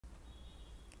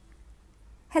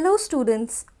Hello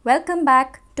students, welcome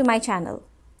back to my channel.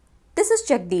 This is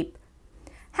Jagdeep.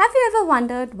 Have you ever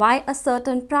wondered why a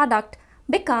certain product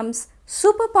becomes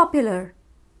super popular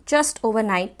just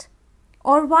overnight?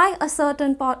 Or why a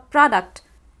certain product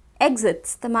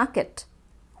exits the market?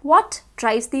 What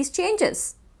drives these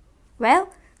changes? Well,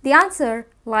 the answer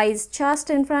lies just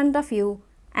in front of you,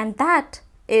 and that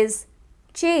is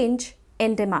change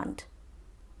in demand.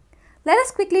 Let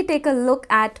us quickly take a look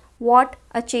at what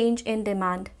a change in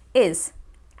demand is.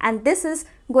 And this is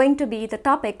going to be the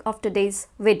topic of today's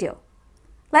video.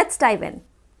 Let's dive in.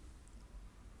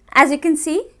 As you can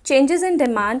see, changes in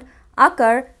demand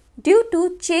occur due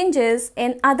to changes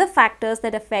in other factors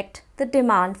that affect the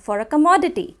demand for a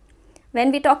commodity.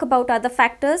 When we talk about other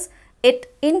factors,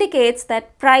 it indicates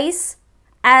that price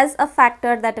as a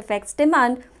factor that affects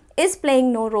demand is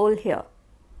playing no role here.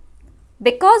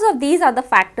 Because of these other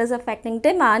factors affecting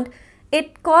demand,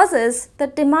 it causes the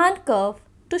demand curve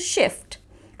to shift.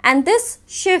 And this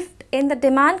shift in the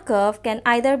demand curve can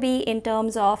either be in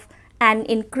terms of an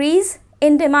increase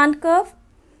in demand curve,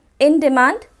 in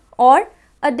demand, or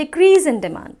a decrease in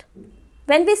demand.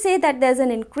 When we say that there's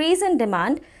an increase in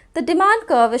demand, the demand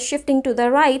curve is shifting to the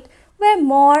right where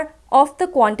more of the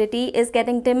quantity is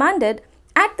getting demanded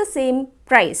at the same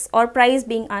price or price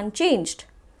being unchanged.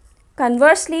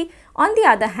 Conversely, on the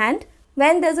other hand,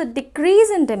 when there's a decrease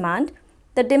in demand,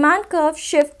 the demand curve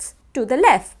shifts to the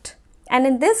left. And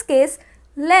in this case,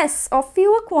 less or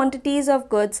fewer quantities of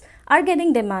goods are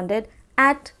getting demanded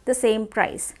at the same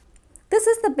price. This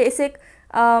is the basic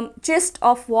gist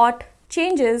of what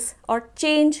changes or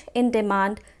change in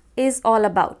demand is all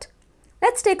about.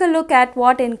 Let's take a look at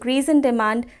what increase in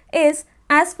demand is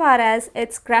as far as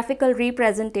its graphical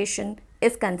representation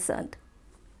is concerned.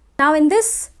 Now in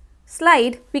this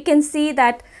slide, we can see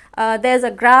that there's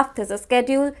a graph, there's a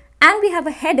schedule, and we have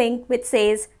a heading which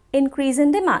says increase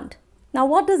in demand. Now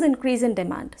what is increase in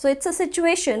demand? So it's a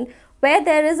situation where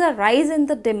there is a rise in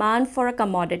the demand for a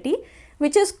commodity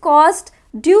which is caused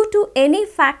due to any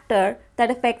factor that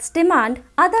affects demand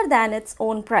other than its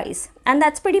own price. And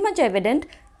that's pretty much evident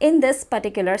in this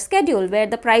particular schedule where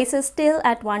the price is still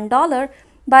at $1,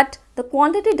 but the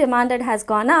quantity demanded has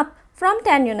gone up from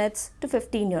 10 units to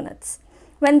 15 units.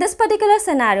 When this particular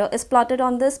scenario is plotted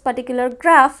on this particular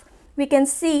graph, we can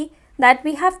see that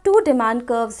we have two demand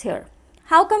curves here.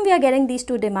 How come we are getting these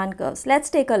two demand curves? Let's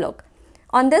take a look.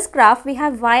 On this graph, we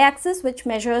have y-axis which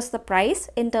measures the price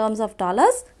in terms of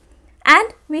dollars,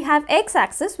 and we have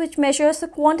x-axis which measures the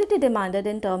quantity demanded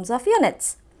in terms of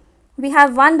units. We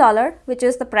have $1 which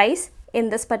is the price in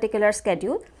this particular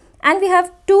schedule, and we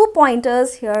have two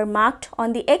pointers here marked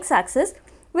on the x-axis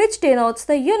which denotes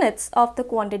the units of the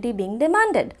quantity being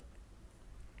demanded.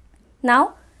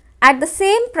 Now, at the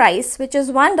same price, which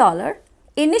is $1,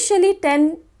 initially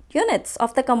 10 units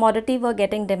of the commodity were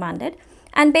getting demanded,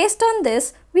 and based on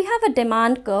this, we have a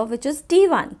demand curve which is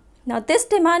D1. Now, this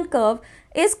demand curve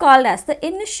is called as the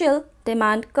initial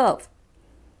demand curve.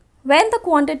 When the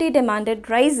quantity demanded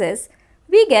rises,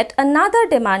 we get another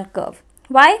demand curve.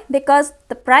 Why? Because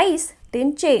the price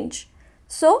didn't change.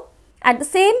 So, at the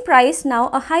same price, now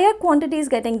a higher quantity is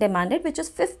getting demanded, which is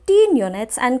 15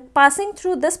 units, and passing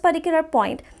through this particular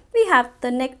point, we have the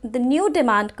new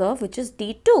demand curve, which is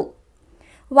D2.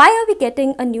 Why are we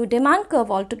getting a new demand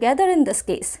curve altogether in this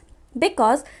case?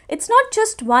 Because it's not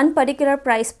just one particular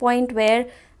price point where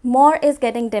more is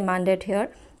getting demanded here.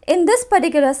 In this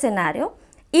particular scenario,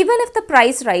 even if the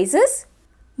price rises,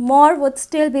 more would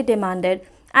still be demanded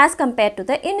as compared to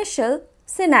the initial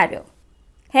scenario.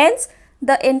 Hence,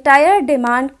 the entire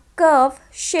demand curve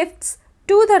shifts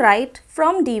to the right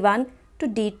from D1 to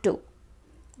D2.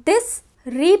 This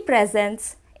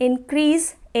represents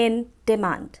increase in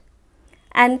demand.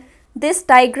 And this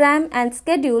diagram and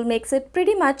schedule makes it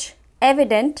pretty much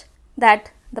evident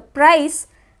that the price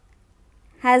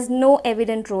has no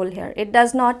evident role here. It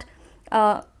does not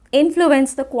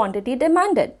influence the quantity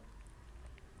demanded.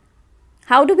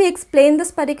 How do we explain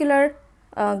this particular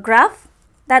graph?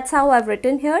 That's how I've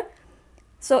written here.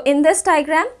 So in this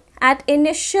diagram, at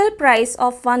initial price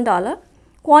of $1,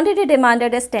 quantity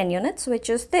demanded is 10 units,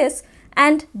 which is this,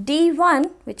 and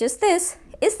D1, which is this,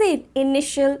 is the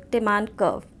initial demand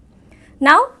curve.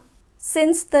 Now,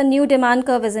 since the new demand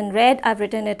curve is in red, I've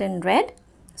written it in red.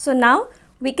 So now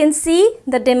we can see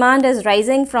the demand is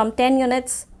rising from 10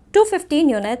 units to 15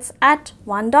 units at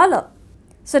 $1.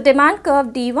 So demand curve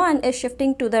D1 is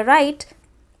shifting to the right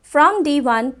from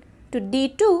D1 to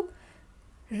D2,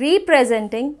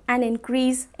 representing an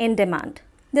increase in demand.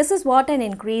 This is what an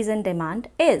increase in demand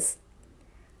is.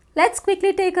 Let's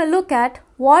quickly take a look at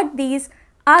what these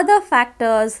other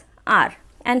factors are.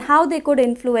 and how they could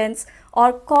influence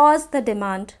or cause the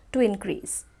demand to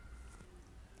increase.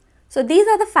 So these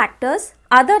are the factors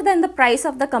other than the price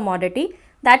of the commodity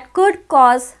that could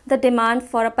cause the demand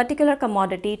for a particular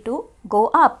commodity to go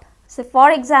up. So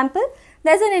for example,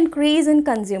 there's an increase in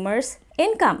consumers'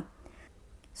 income.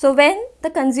 So when the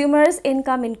consumer's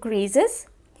income increases,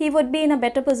 he would be in a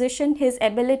better position, his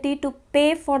ability to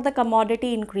pay for the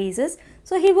commodity increases.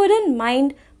 So he wouldn't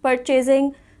mind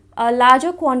purchasing a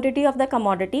larger quantity of the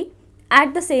commodity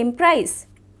at the same price,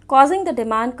 causing the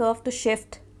demand curve to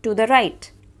shift to the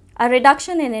right. A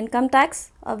reduction in income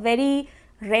tax, a very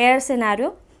rare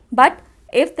scenario, but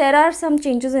if there are some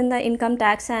changes in the income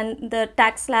tax and the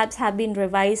tax slabs have been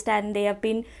revised and they have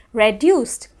been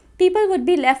reduced, people would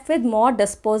be left with more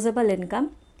disposable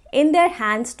income in their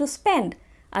hands to spend.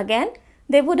 Again,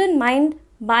 they wouldn't mind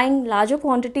buying larger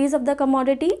quantities of the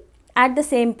commodity at the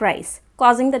same price,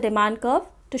 causing the demand curve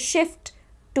to shift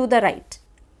to the right.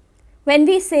 When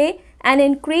we say an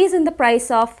increase in the price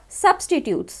of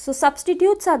substitutes, so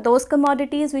substitutes are those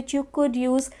commodities which you could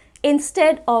use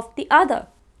instead of the other.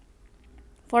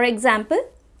 For example,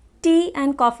 tea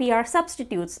and coffee are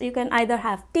substitutes. You can either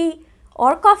have tea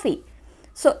or coffee.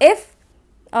 So if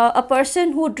a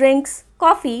person who drinks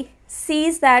coffee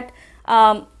sees that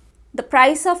the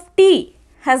price of tea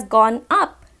has gone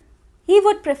up, he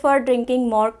would prefer drinking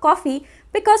more coffee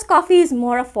because coffee is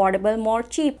more affordable, more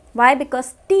cheap. Why?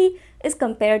 Because tea is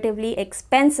comparatively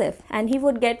expensive and he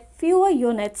would get fewer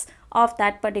units of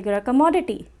that particular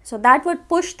commodity. So that would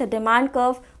push the demand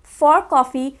curve for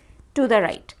coffee to the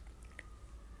right.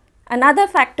 Another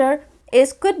factor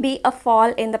could be a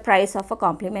fall in the price of a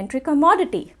complementary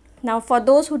commodity. Now for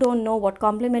those who don't know what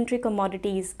complementary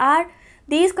commodities are,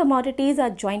 these commodities are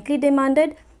jointly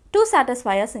demanded to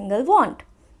satisfy a single want.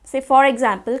 Say for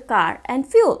example, car and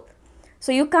fuel.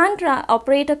 So you can't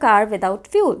operate a car without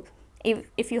fuel.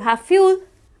 If you have fuel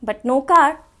but no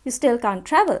car, you still can't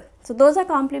travel. So those are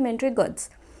complementary goods.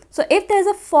 So if there's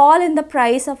a fall in the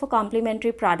price of a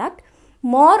complementary product,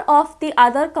 more of the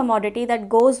other commodity that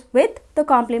goes with the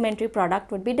complementary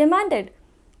product would be demanded,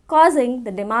 causing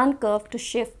the demand curve to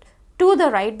shift to the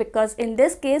right, because in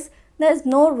this case there is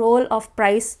no role of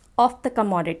price of the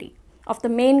commodity, of the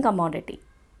main commodity.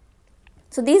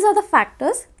 So these are the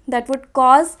factors that would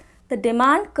cause the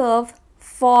demand curve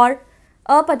for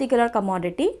a particular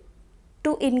commodity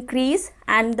to increase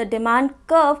and the demand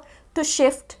curve to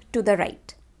shift to the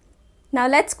right. Now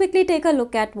let's quickly take a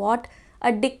look at what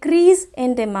a decrease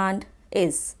in demand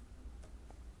is.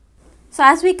 So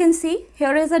as we can see,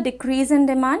 here is a decrease in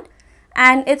demand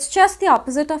and it's just the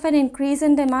opposite of an increase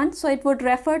in demand. So it would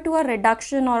refer to a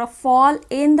reduction or a fall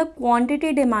in the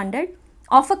quantity demanded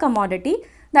of a commodity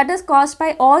that is caused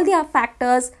by all the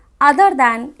factors other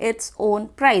than its own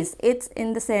price. It's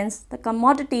in the sense the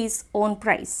commodity's own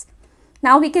price.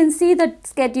 Now we can see the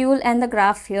schedule and the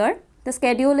graph here. The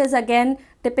schedule is again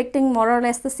depicting more or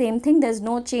less the same thing. There's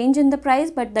no change in the price,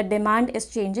 but the demand is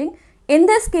changing. In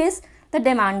this case, the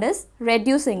demand is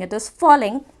reducing. It is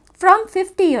falling from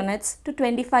 50 units to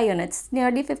 25 units,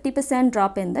 nearly 50%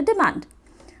 drop in the demand.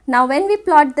 Now when we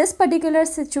plot this particular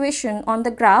situation on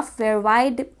the graph where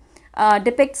Y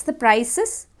depicts the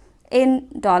prices in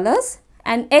dollars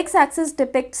and x-axis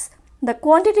depicts the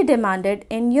quantity demanded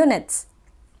in units,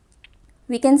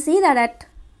 we can see that at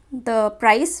the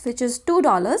price, which is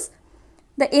 $2,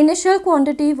 the initial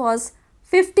quantity was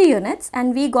 50 units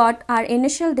and we got our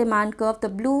initial demand curve, the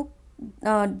blue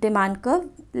demand curve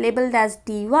labeled as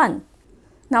D1.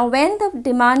 Now when the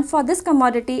demand for this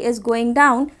commodity is going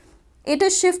down, it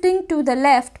is shifting to the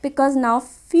left because now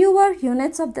fewer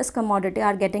units of this commodity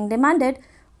are getting demanded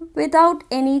without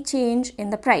any change in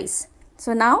the price.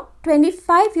 So now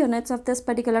 25 units of this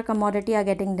particular commodity are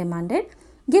getting demanded,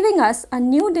 giving us a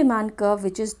new demand curve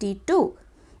which is D2.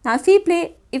 Now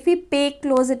if we pay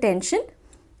close attention,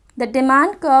 the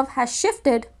demand curve has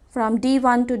shifted from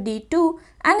D1 to D2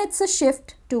 and it's a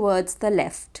shift towards the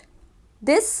left.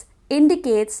 This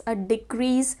indicates a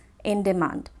decrease in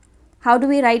demand. How do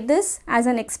we write this as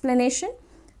an explanation?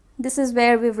 This is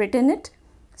where we've written it.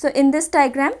 So in this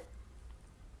diagram,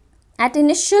 at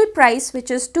initial price, which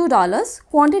is $2,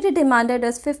 quantity demanded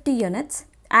is 50 units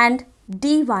and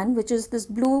D1, which is this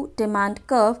blue demand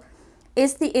curve,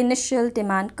 is the initial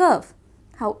demand curve.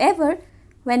 However,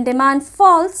 when demand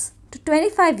falls to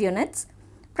 25 units,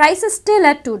 price is still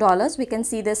at $2. We can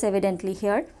see this evidently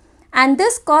here. And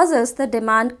this causes the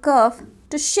demand curve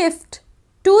to shift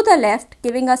to the left,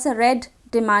 giving us a red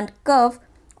demand curve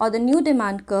or the new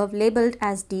demand curve labeled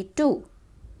as D2.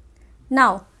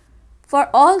 Now, for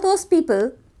all those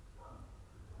people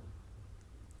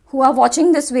who are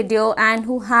watching this video and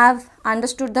who have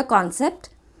understood the concept,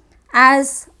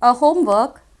 As a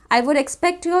homework, I would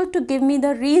expect you all to give me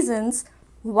the reasons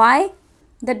why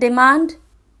the demand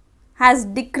has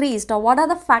decreased, or what are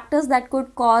the factors that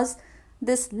could cause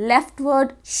this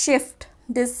leftward shift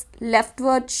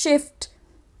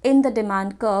in the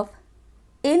demand curve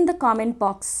in the comment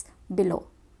box below.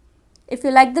 If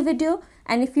you like the video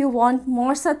and if you want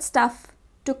more such stuff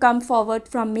to come forward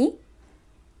from me,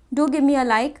 do give me a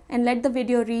like and let the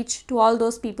video reach to all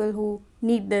those people who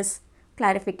need this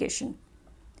clarification.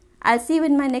 I'll see you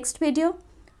in my next video.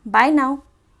 Bye now.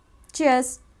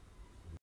 Cheers.